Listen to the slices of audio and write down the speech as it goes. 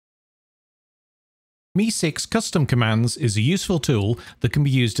MEE6 custom commands is a useful tool that can be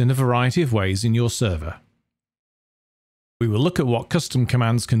used in a variety of ways in your server. We will look at what custom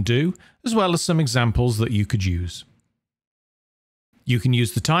commands can do, as well as some examples that you could use. You can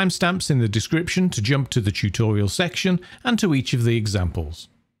use the timestamps in the description to jump to the tutorial section and to each of the examples.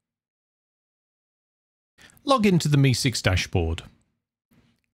 Log into the MEE6 dashboard.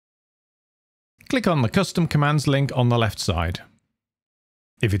 Click on the Custom Commands link on the left side.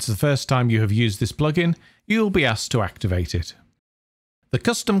 If it's the first time you have used this plugin, you will be asked to activate it. The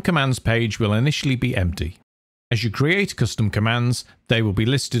Custom Commands page will initially be empty. As you create custom commands, they will be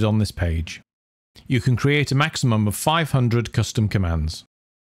listed on this page. You can create a maximum of 500 custom commands.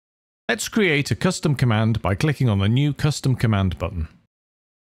 Let's create a custom command by clicking on the New Custom Command button.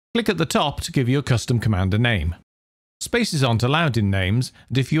 Click at the top to give your custom command a name. Spaces aren't allowed in names,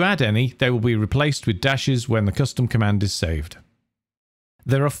 and if you add any, they will be replaced with dashes when the custom command is saved.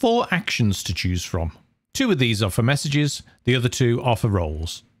 There are 4 actions to choose from. 2 of these are for messages, the other 2 are for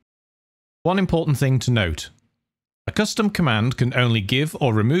roles. One important thing to note. A custom command can only give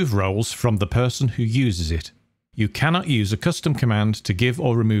or remove roles from the person who uses it. You cannot use a custom command to give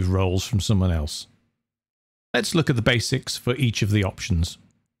or remove roles from someone else. Let's look at the basics for each of the options.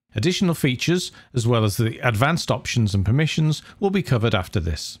 Additional features, as well as the advanced options and permissions, will be covered after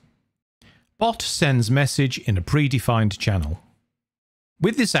this. Bot sends message in a predefined channel.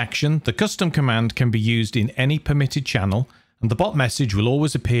 With this action, the custom command can be used in any permitted channel, and the bot message will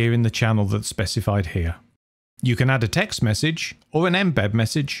always appear in the channel that's specified here. You can add a text message, or an embed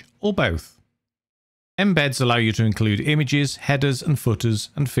message, or both. Embeds allow you to include images, headers and footers,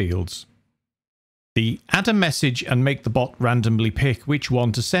 and fields. The add a message and make the bot randomly pick which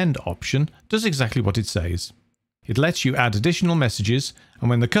one to send option does exactly what it says. It lets you add additional messages, and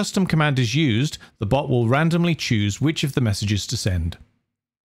when the custom command is used, the bot will randomly choose which of the messages to send.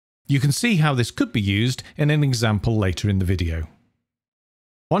 You can see how this could be used in an example later in the video.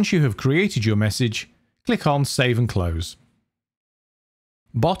 Once you have created your message, click on Save and Close.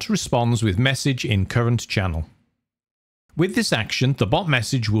 Bot responds with message in current channel. With this action, the bot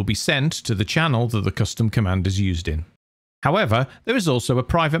message will be sent to the channel that the custom command is used in. However, there is also a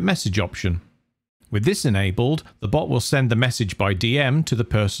private message option. With this enabled, the bot will send the message by DM to the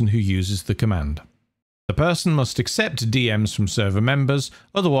person who uses the command. The person must accept DMs from server members,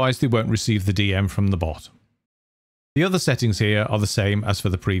 otherwise they won't receive the DM from the bot. The other settings here are the same as for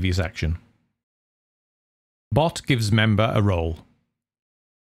the previous action. Bot gives member a role.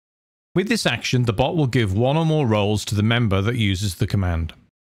 With this action, the bot will give one or more roles to the member that uses the command.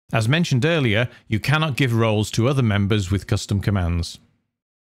 As mentioned earlier, you cannot give roles to other members with custom commands.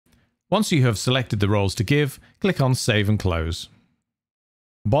 Once you have selected the roles to give, click on Save and Close.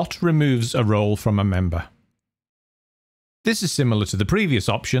 Bot removes a role from a member. This is similar to the previous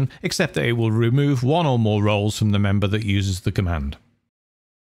option, except that it will remove one or more roles from the member that uses the command.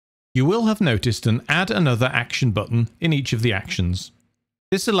 You will have noticed an Add Another Action button in each of the actions.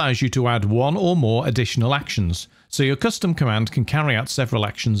 This allows you to add one or more additional actions, so your custom command can carry out several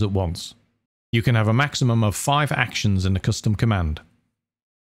actions at once. You can have a maximum of 5 actions in a custom command.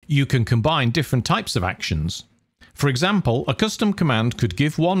 You can combine different types of actions. For example, a custom command could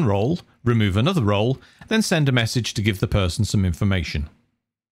give one role, remove another role, then send a message to give the person some information.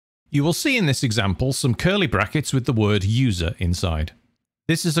 You will see in this example some curly brackets with the word user inside.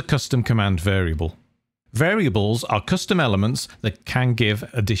 This is a custom command variable. Variables are custom elements that can give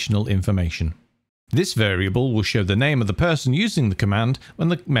additional information. This variable will show the name of the person using the command when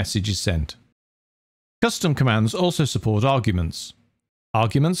the message is sent. Custom commands also support arguments.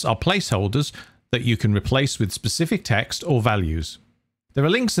 Arguments are placeholders that you can replace with specific text or values. There are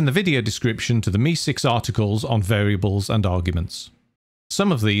links in the video description to the MEE6 articles on variables and arguments.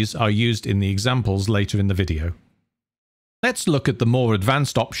 Some of these are used in the examples later in the video. Let's look at the more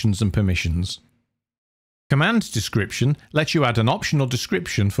advanced options and permissions. Command description lets you add an optional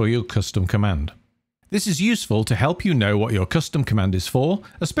description for your custom command. This is useful to help you know what your custom command is for,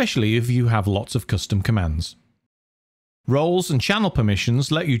 especially if you have lots of custom commands. Roles and channel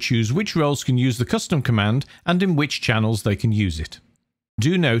permissions let you choose which roles can use the custom command and in which channels they can use it.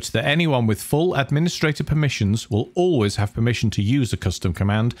 Do note that anyone with full administrator permissions will always have permission to use a custom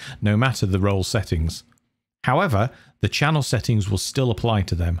command, no matter the role settings. However, the channel settings will still apply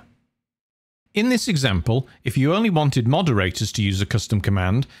to them. In this example, if you only wanted moderators to use a custom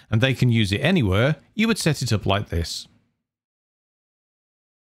command and they can use it anywhere, you would set it up like this.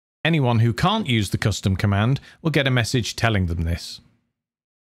 Anyone who can't use the custom command will get a message telling them this.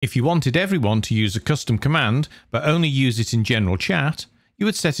 If you wanted everyone to use a custom command but only use it in general chat, you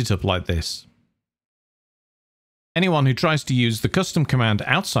would set it up like this. Anyone who tries to use the custom command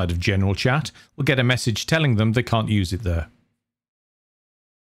outside of general chat will get a message telling them they can't use it there.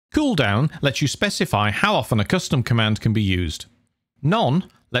 Cooldown lets you specify how often a custom command can be used. None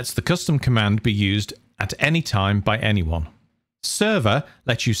lets the custom command be used at any time by anyone. Server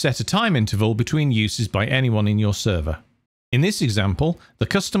lets you set a time interval between uses by anyone in your server. In this example, the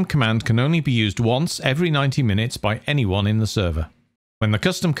custom command can only be used once every 90 minutes by anyone in the server. When the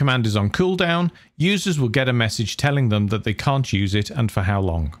custom command is on cooldown, users will get a message telling them that they can't use it and for how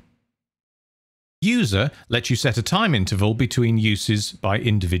long. User lets you set a time interval between uses by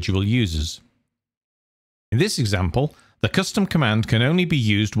individual users. In this example, the custom command can only be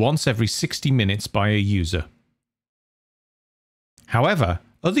used once every 60 minutes by a user. However,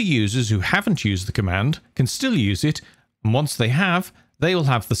 other users who haven't used the command can still use it, and once they have, they will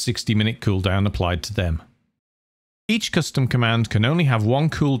have the 60-minute cooldown applied to them. Each custom command can only have one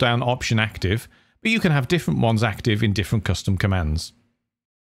cooldown option active, but you can have different ones active in different custom commands.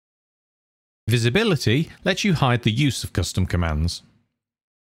 Visibility lets you hide the use of custom commands.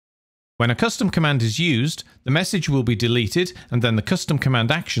 When a custom command is used, the message will be deleted and then the custom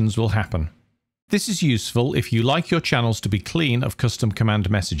command actions will happen. This is useful if you like your channels to be clean of custom command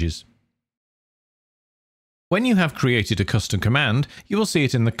messages. When you have created a custom command, you will see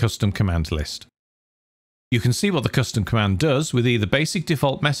it in the custom command list. You can see what the custom command does with either basic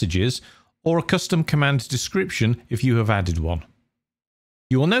default messages or a custom command description if you have added one.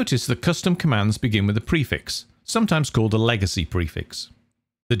 You will notice that custom commands begin with a prefix, sometimes called a legacy prefix.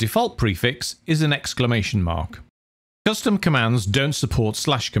 The default prefix is an exclamation mark. Custom commands don't support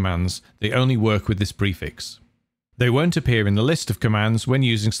slash commands, they only work with this prefix. They won't appear in the list of commands when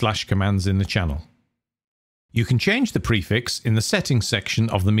using slash commands in the channel. You can change the prefix in the settings section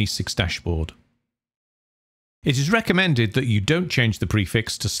of the MEE6 dashboard. It is recommended that you don't change the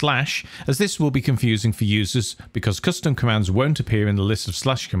prefix to slash, as this will be confusing for users because custom commands won't appear in the list of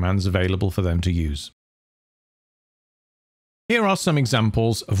slash commands available for them to use. Here are some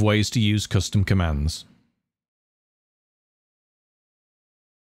examples of ways to use custom commands.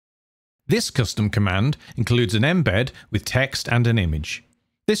 This custom command includes an embed with text and an image.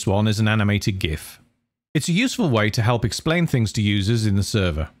 This one is an animated GIF. It's a useful way to help explain things to users in the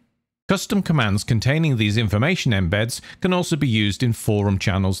server. Custom commands containing these information embeds can also be used in forum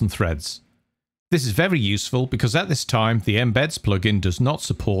channels and threads. This is very useful because at this time the Embeds plugin does not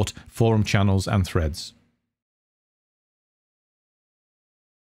support forum channels and threads.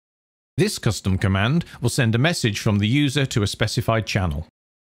 This custom command will send a message from the user to a specified channel.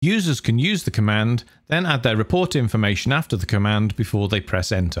 Users can use the command, then add their report information after the command before they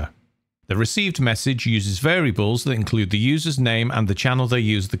press enter. The received message uses variables that include the user's name and the channel they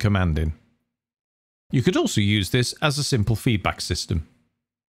use the command in. You could also use this as a simple feedback system.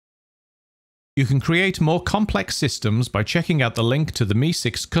 You can create more complex systems by checking out the link to the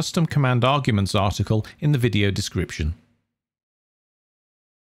MEE6 custom command arguments article in the video description.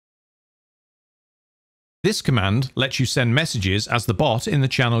 This command lets you send messages as the bot in the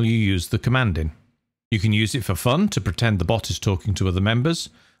channel you use the command in. You can use it for fun to pretend the bot is talking to other members,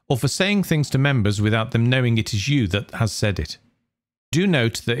 or for saying things to members without them knowing it is you that has said it. Do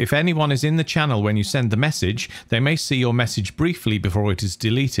note that if anyone is in the channel when you send the message, they may see your message briefly before it is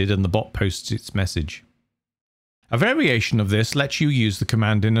deleted and the bot posts its message. A variation of this lets you use the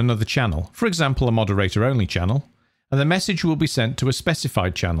command in another channel, for example a moderator-only channel, and the message will be sent to a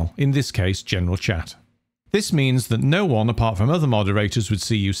specified channel, in this case general chat. This means that no one apart from other moderators would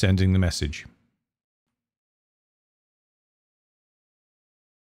see you sending the message.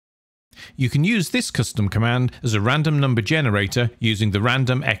 You can use this custom command as a random number generator using the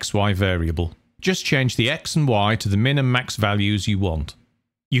random XY variable. Just change the X and Y to the min and max values you want.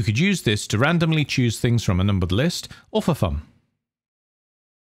 You could use this to randomly choose things from a numbered list or for fun.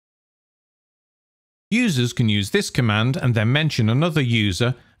 Users can use this command and then mention another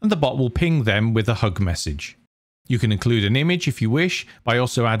user and the bot will ping them with a hug message. You can include an image if you wish by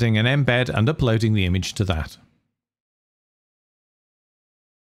also adding an embed and uploading the image to that.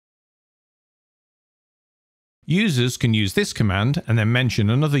 Users can use this command and then mention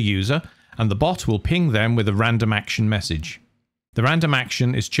another user and the bot will ping them with a random action message. The random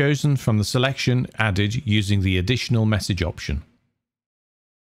action is chosen from the selection added using the additional message option.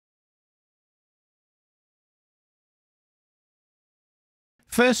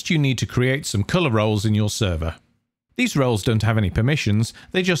 First, you need to create some color roles in your server. These roles don't have any permissions,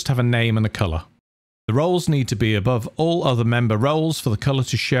 they just have a name and a color. The roles need to be above all other member roles for the color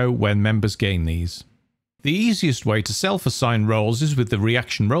to show when members gain these. The easiest way to self-assign roles is with the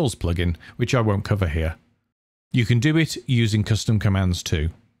Reaction Roles plugin, which I won't cover here. You can do it using custom commands too.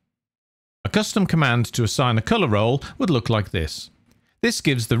 A custom command to assign a color role would look like this. This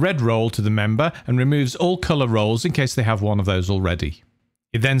gives the red role to the member and removes all color roles in case they have one of those already.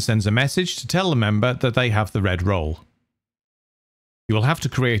 It then sends a message to tell the member that they have the red role. You will have to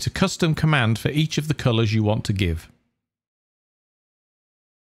create a custom command for each of the colors you want to give.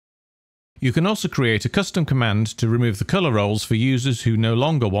 You can also create a custom command to remove the color roles for users who no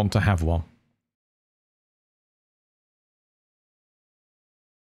longer want to have one.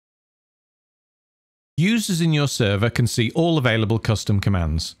 Users in your server can see all available custom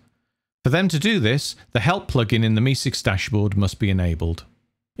commands. For them to do this, the Help plugin in the MEE6 dashboard must be enabled.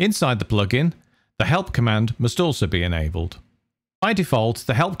 Inside the plugin, the Help command must also be enabled. By default,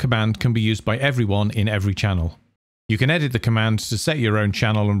 the Help command can be used by everyone in every channel. You can edit the command to set your own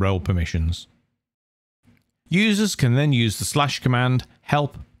channel and role permissions. Users can then use the / command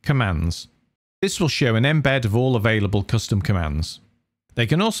help commands. This will show an embed of all available custom commands. They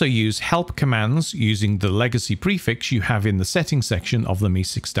can also use help commands using the legacy prefix you have in the settings section of the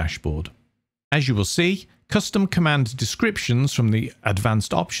MEE6 dashboard. As you will see, custom command descriptions from the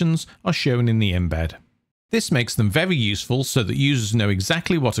advanced options are shown in the embed. This makes them very useful so that users know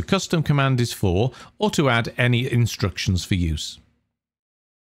exactly what a custom command is for or to add any instructions for use.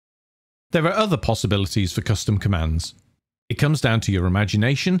 There are other possibilities for custom commands. It comes down to your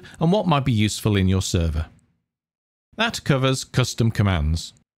imagination and what might be useful in your server. That covers custom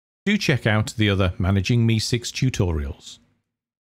commands. Do check out the other Managing MEE6 tutorials.